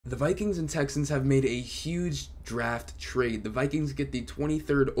The Vikings and Texans have made a huge draft trade. The Vikings get the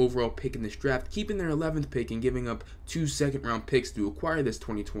 23rd overall pick in this draft, keeping their 11th pick and giving up 2 second-round picks to acquire this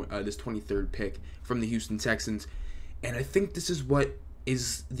 23rd pick from the Houston Texans. And I think this is what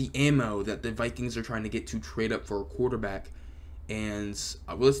is the ammo that the Vikings are trying to get to trade up for a quarterback. And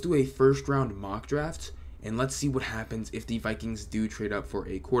let's do a first-round mock draft, and let's see what happens if the Vikings do trade up for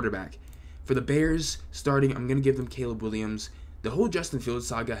a quarterback. For the Bears, starting, I'm going to give them Caleb Williams. The whole Justin Fields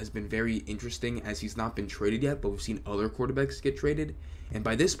saga has been very interesting as he's not been traded yet, but we've seen other quarterbacks get traded. And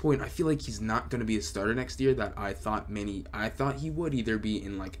by this point, I feel like he's not going to be a starter next year that I thought he would either be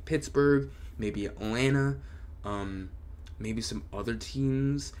in like Pittsburgh, maybe Atlanta, maybe some other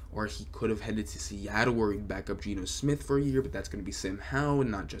teams, or he could have headed to Seattle where he'd back up Geno Smith for a year, but that's going to be Sam Howell and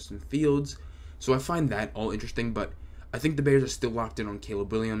not Justin Fields. So I find that all interesting, but I think the Bears are still locked in on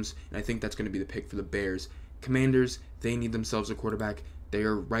Caleb Williams, and I think that's going to be the pick for the Bears. Commanders, they need themselves a quarterback. They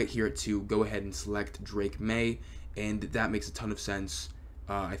are right here at 2. Go ahead and select Drake May, and that makes a ton of sense.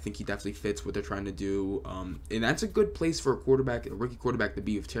 I think he definitely fits what they're trying to do, and that's a good place for a rookie quarterback to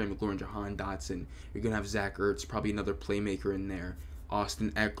be with Terry McLaurin, Jahan Dotson. You're going to have Zach Ertz, probably another playmaker in there,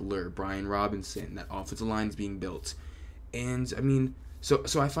 Austin Eckler, Brian Robinson. That offensive line is being built. And, I mean, so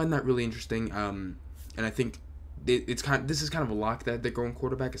I find that really interesting, and I think this is kind of a lock that they're going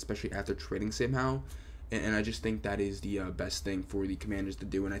quarterback, especially after trading Sam Howell. And I just think that is the best thing for the Commanders to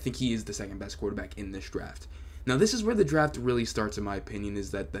do. And I think he is the second best quarterback in this draft. Now, this is where the draft really starts, in my opinion,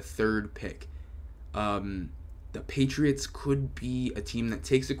 is that the 3rd pick. The Patriots could be a team that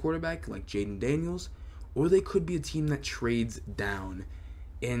takes a quarterback like Jaden Daniels, or they could be a team that trades down.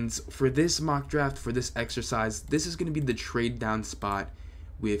 And for this mock draft, for this exercise, this is going to be the trade down spot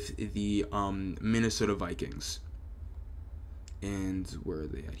with the Minnesota Vikings. And where are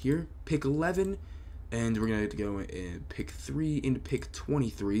they at here? Pick 11. And we're going to go in pick 3 into pick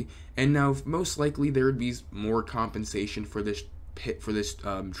 23. And now, most likely, there would be more compensation for this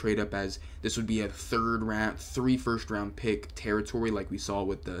trade up, as this would be a 3 first-round pick territory, like we saw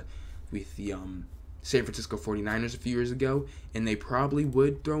with the San Francisco 49ers a few years ago. And they probably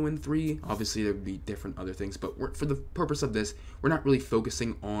would throw in 3. Obviously, there would be different other things. But for the purpose of this, we're not really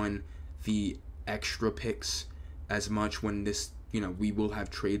focusing on the extra picks as much when this, we will have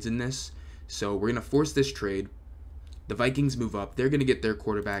trades in this. So we're going to force this trade. The Vikings move up. They're going to get their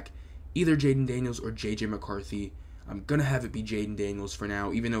quarterback, either Jaden Daniels or J.J. McCarthy. I'm going to have it be Jaden Daniels for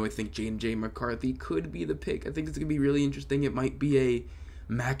now, even though I think J.J. McCarthy could be the pick. I think it's going to be really interesting. It might be a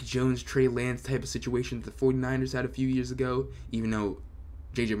Mac Jones, Trey Lance type of situation that the 49ers had a few years ago, even though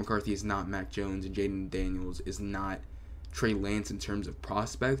J.J. McCarthy is not Mac Jones and Jaden Daniels is not Trey Lance in terms of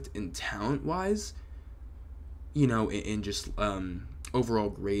prospect and talent-wise, and just overall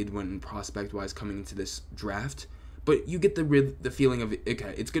grade when prospect-wise coming into this draft. But you get the feeling of,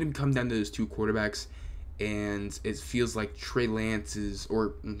 okay, it's going to come down to those 2 quarterbacks, and it feels like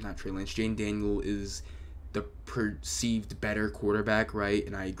Jaden Daniel is the perceived better quarterback, right?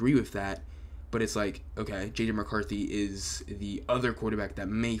 And I agree with that. But it's like, okay, J.J. McCarthy is the other quarterback that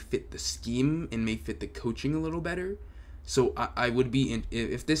may fit the scheme and may fit the coaching a little better. So I would be,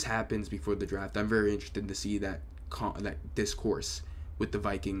 if this happens before the draft, I'm very interested to see that discourse with the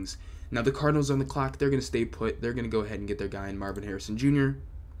Vikings. Now, the Cardinals on the clock, they're going to stay put. They're going to go ahead and get their guy in Marvin Harrison Jr.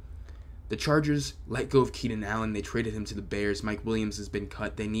 The Chargers let go of Keenan Allen. They traded him to the Bears. Mike Williams has been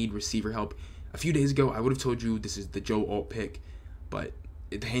cut. They need receiver help. A few days ago, I would have told you this is the Joe Alt pick, but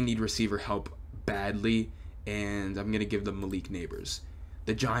they need receiver help badly, and I'm going to give them Malik Neighbors.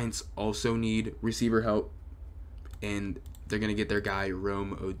 The Giants also need receiver help, and they're going to get their guy,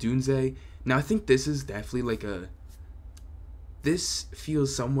 Rome Odunze. Now, I think this is definitely this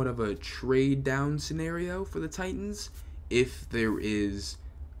feels somewhat of a trade down scenario for the Titans if there is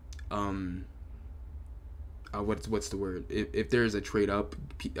what's the word? If there is a trade up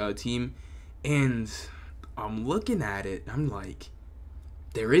team, and I'm looking at it, I'm like,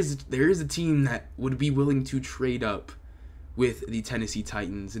 there is a team that would be willing to trade up with the Tennessee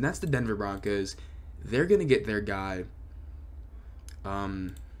Titans, and that's the Denver Broncos. They're gonna get their guy.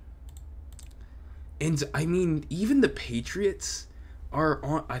 And I mean, even the Patriots are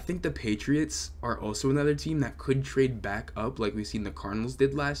on. I think the Patriots are also another team that could trade back up, like we've seen the Cardinals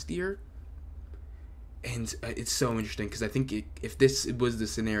did last year. And it's so interesting because I think if this was the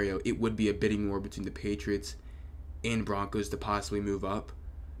scenario, it would be a bidding war between the Patriots and Broncos to possibly move up.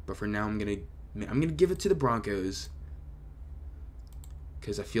 But for now, I'm gonna give it to the Broncos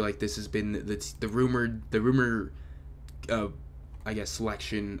because I feel like this has been the rumor. I guess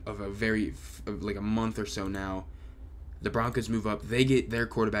selection of like a month or so now. The Broncos move up. They get their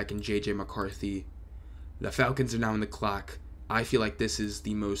quarterback in J.J. McCarthy. The Falcons are now on the clock. I feel like this is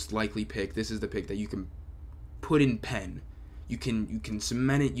the most likely pick. This is the pick that you can put in pen. You can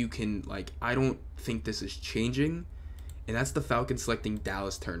cement it. You can, like, I don't think this is changing. And that's the Falcons selecting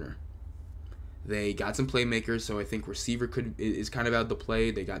Dallas Turner. They got some playmakers, so I think receiver is kind of out of the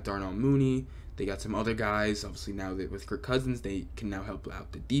play. They got Darnell Mooney. They got some other guys. Obviously, now that with Kirk Cousins, they can now help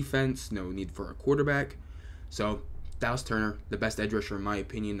out the defense. No need for a quarterback. So Dallas Turner, the best edge rusher in my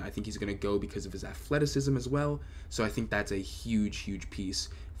opinion. I think he's going to go because of his athleticism as well. So I think that's a huge, huge piece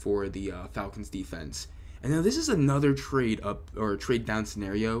for the Falcons defense. And now this is another trade up or trade down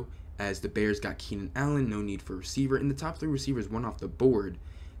scenario, as the Bears got Keenan Allen, no need for receiver, and the top 3 receivers went off the board.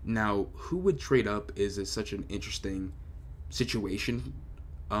 Now, who would trade up is such an interesting situation,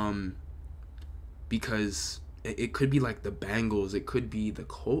 because it could be like the Bengals, it could be the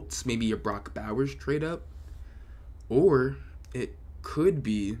Colts, maybe a Brock Bowers trade up, or it could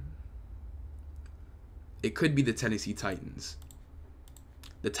be the Tennessee Titans.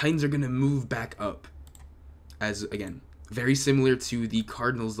 The Titans are going to move back up, as, again, very similar to the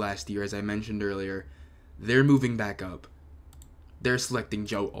Cardinals last year, as I mentioned earlier. They're moving back up. They're selecting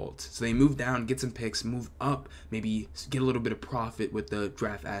Joe Alt. So they move down, get some picks, move up, maybe get a little bit of profit with the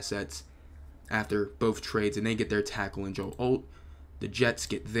draft assets after both trades, and they get their tackle in Joe Alt. The Jets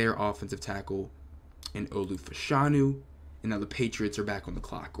get their offensive tackle in Olu Fashanu, and now the Patriots are back on the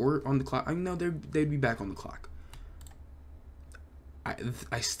clock. Or on the clock. I know they'd be back on the clock.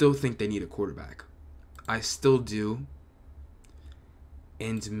 I still think they need a quarterback. I still do.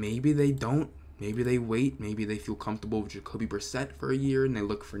 And maybe they don't. Maybe they wait. Maybe they feel comfortable with Jacoby Brissett for a year and they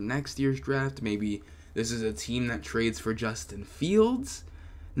look for next year's draft. Maybe this is a team that trades for Justin Fields.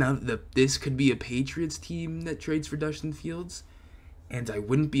 Now, this could be a Patriots team that trades for Justin Fields. And I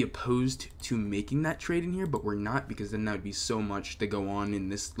wouldn't be opposed to making that trade in here, but we're not, because then that would be so much to go on in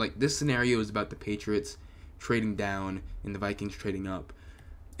this. Like, this scenario is about the Patriots trading down and the Vikings trading up.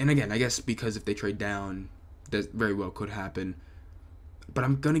 And again, I guess because if they trade down, that very well could happen. But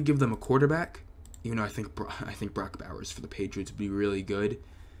I'm going to give them a quarterback. Even though I think Brock Bowers for the Patriots would be really good.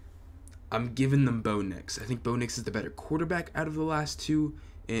 I'm giving them Bo Nix. I think Bo Nix is the better quarterback out of the last two,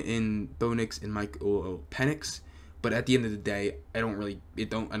 in Bo Nix and Michael Penix. But at the end of the day,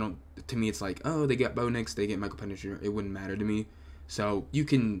 to me it's like, oh, they get Bo Nix, they get Michael Penix Jr. It wouldn't matter to me. So you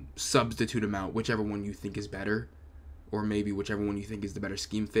can substitute them out, whichever one you think is better, or maybe whichever one you think is the better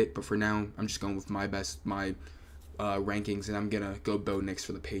scheme fit. But for now, I'm just going with my rankings, and I'm going to go Bo Nix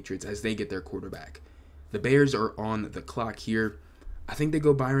for the Patriots as they get their quarterback. The Bears are on the clock here. I think they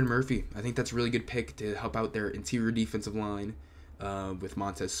go Byron Murphy. I think that's a really good pick to help out their interior defensive line with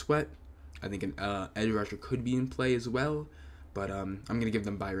Montez Sweat. I think an edge rusher could be in play as well, but I'm going to give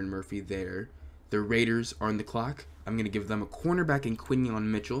them Byron Murphy there. The Raiders are on the clock. I'm going to give them a cornerback in Quinyon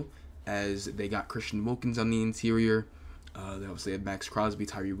Mitchell, as they got Christian Wilkins on the interior. They obviously had Max Crosby,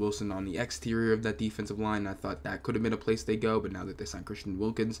 Tyree Wilson on the exterior of that defensive line. I thought that could have been a place they go, but now that they signed Christian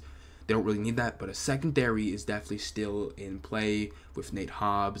Wilkins, they don't really need that. But a secondary is definitely still in play with Nate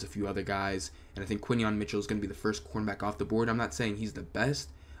Hobbs, a few other guys, and I think Quinyon Mitchell is going to be the first cornerback off the board. I'm not saying he's the best.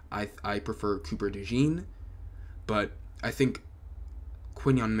 I prefer Cooper DeJean, but I think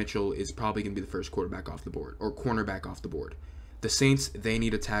Quinyon Mitchell is probably going to be the first quarterback off the board, or cornerback off the board. The Saints, they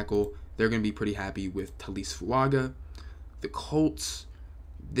need a tackle. They're going to be pretty happy with Talise Fuaga. The Colts,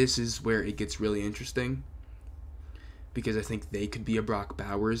 this is where it gets really interesting, because I think they could be a Brock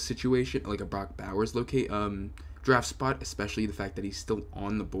Bowers situation, like a Brock Bowers draft spot, especially the fact that he's still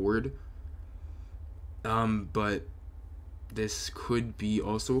on the board. But this could be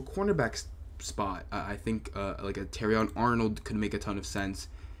also a cornerback spot. I think like a Terrion Arnold could make a ton of sense,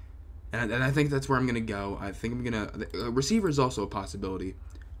 and I think that's where I'm gonna go. I think I'm gonna receiver is also a possibility,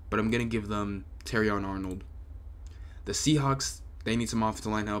 but I'm gonna give them Terrion Arnold. The Seahawks, they need some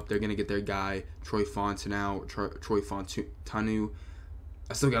offensive line help. They're going to get their guy, Troy Fontanu.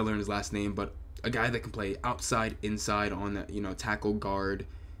 I still got to learn his last name, but a guy that can play outside, inside, on that, tackle, guard,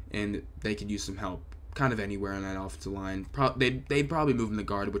 and they could use some help kind of anywhere on that offensive line. They'd probably move him to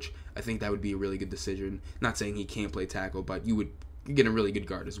guard, which I think that would be a really good decision. Not saying he can't play tackle, but you get a really good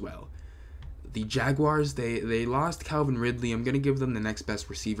guard as well. The Jaguars, they lost Calvin Ridley. I'm going to give them the next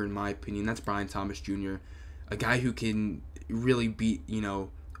best receiver, in my opinion. That's Brian Thomas Jr., a guy who can really beat,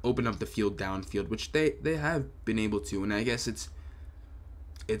 open up the field downfield, which they have been able to. And I guess it's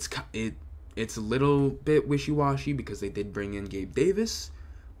a little bit wishy-washy because they did bring in Gabe Davis,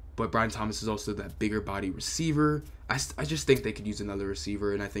 but Brian Thomas is also that bigger body receiver. I just think they could use another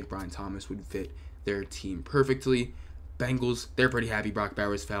receiver, and I think Brian Thomas would fit their team perfectly. Bengals, they're pretty happy Brock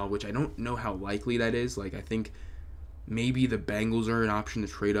Bowers fell, which I don't know how likely that is. Like, I think Maybe the Bengals are an option to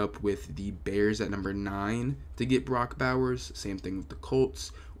trade up with the Bears at number 9 to get Brock Bowers. Same thing with the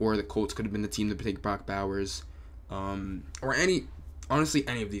Colts. Or the Colts could have been the team to take Brock Bowers. Honestly,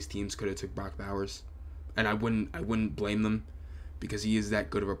 any of these teams could have took Brock Bowers. And I wouldn't blame them because he is that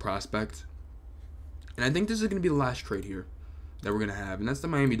good of a prospect. And I think this is going to be the last trade here that we're going to have. And that's the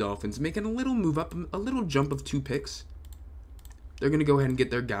Miami Dolphins making a little move up, a little jump of 2 picks. They're going to go ahead and get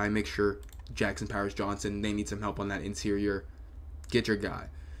their guy, make sure Jackson Powers-Johnson, they need some help on that interior. Get your guy.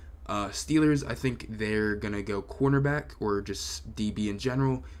 Steelers, I think they're going to go cornerback or just DB in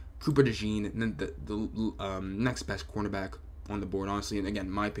general. Cooper DeJean, and then the next best cornerback on the board, honestly. And again,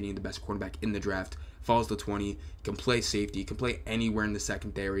 in my opinion, the best cornerback in the draft. Falls to 20, can play safety, can play anywhere in the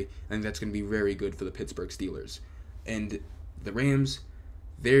secondary. I think that's going to be very good for the Pittsburgh Steelers. And the Rams,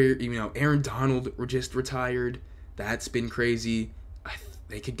 they're, Aaron Donald just retired. That's been crazy.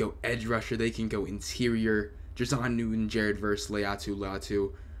 They could go edge rusher. They can go interior. Jazon Newton, Jared Verse,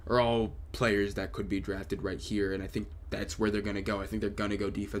 Latu are all players that could be drafted right here. And I think that's where they're going to go. I think they're going to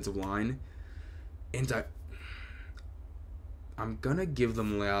go defensive line. And I'm going to give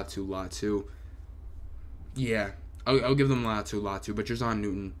them Latu. Yeah, I'll give them Latu. But Jazon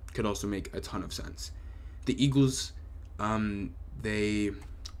Newton could also make a ton of sense. The Eagles, they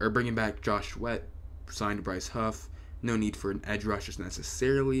are bringing back Josh Sweat, signed Bryce Huff. No need for an edge rusher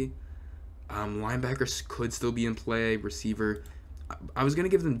necessarily. Linebackers could still be in play. Receiver, I was going to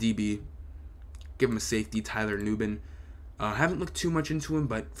give them DB. Give them a safety, Tyler Nubin. Haven't looked too much into him,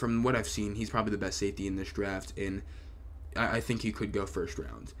 but from what I've seen, he's probably the best safety in this draft, and I think he could go first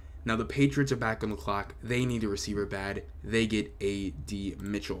round. Now, the Patriots are back on the clock. They need a receiver bad. They get A.D.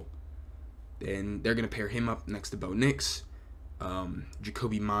 Mitchell. And they're going to pair him up next to Bo Nix,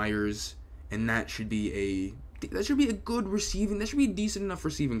 Jacoby Myers, and that should be a good receiving. That should be a decent enough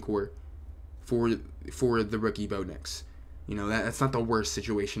receiving core for the rookie Bo Nix. That's not the worst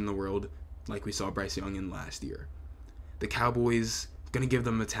situation in the world, like we saw Bryce Young in last year. The Cowboys, going to give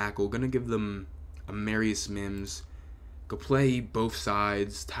them a tackle, going to give them a Marius Mims. Go play both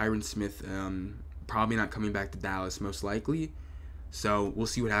sides. Tyron Smith, probably not coming back to Dallas, most likely. So we'll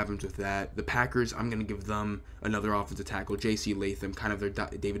see what happens with that. The Packers, I'm going to give them another offensive tackle, J.C. Latham, kind of their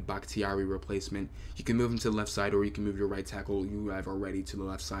David Bakhtiari replacement. You can move him to the left side, or you can move your right tackle you have already to the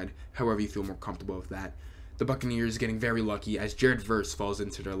left side, however you feel more comfortable with that. The Buccaneers getting very lucky as Jared Verse falls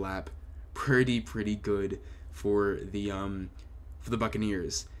into their lap. Pretty good for the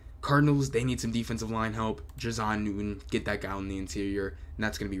Buccaneers. Cardinals, they need some defensive line help. Jazon Newton, get that guy on the interior, and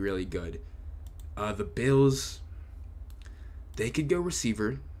that's going to be really good. The Bills, they could go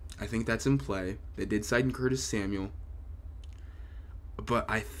receiver. I think that's in play. They did sign Curtis Samuel. But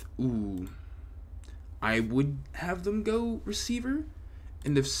I would have them go receiver.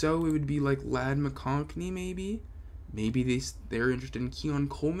 And if so, it would be like Ladd McConkey maybe. Maybe they're interested in Keon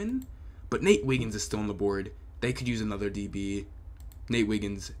Coleman. But Nate Wiggins is still on the board. They could use another DB. Nate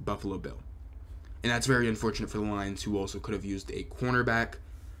Wiggins, Buffalo Bill. And that's very unfortunate for the Lions, who also could have used a cornerback.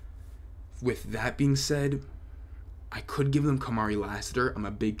 With that being said, I could give them Kamari Lassiter. I'm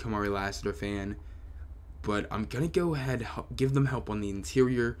a big Kamari Lassiter fan. But I'm going to go ahead give them help on the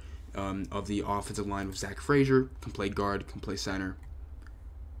interior of the offensive line with Zach Frazier. Can play guard, can play center.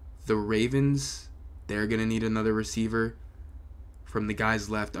 The Ravens, they're going to need another receiver. From the guys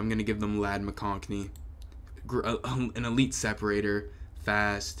left, I'm going to give them Ladd McConkey. An elite separator,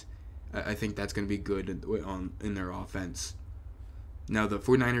 fast. I think that's going to be good in their offense. Now, the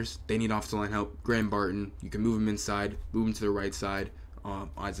 49ers, they need offensive line help. Graham Barton, you can move him inside, move him to the right side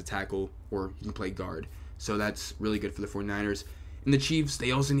as a tackle, or you can play guard. So that's really good for the 49ers. And the Chiefs,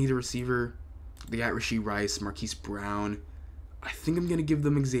 they also need a receiver. They got Rashee Rice, Marquise Brown. I think I'm going to give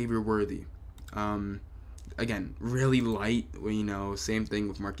them Xavier Worthy. Again, really light. Same thing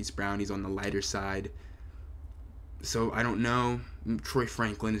with Marquise Brown. He's on the lighter side. So I don't know. Troy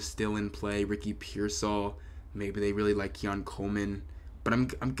Franklin is still in play. Ricky Pearsall. Maybe they really like Keon Coleman. But I'm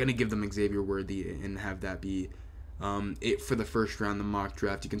going to give them Xavier Worthy and have that be it for the first round, the mock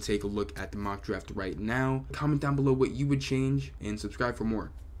draft. You can take a look at the mock draft right now. Comment down below what you would change and subscribe for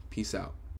more. Peace out.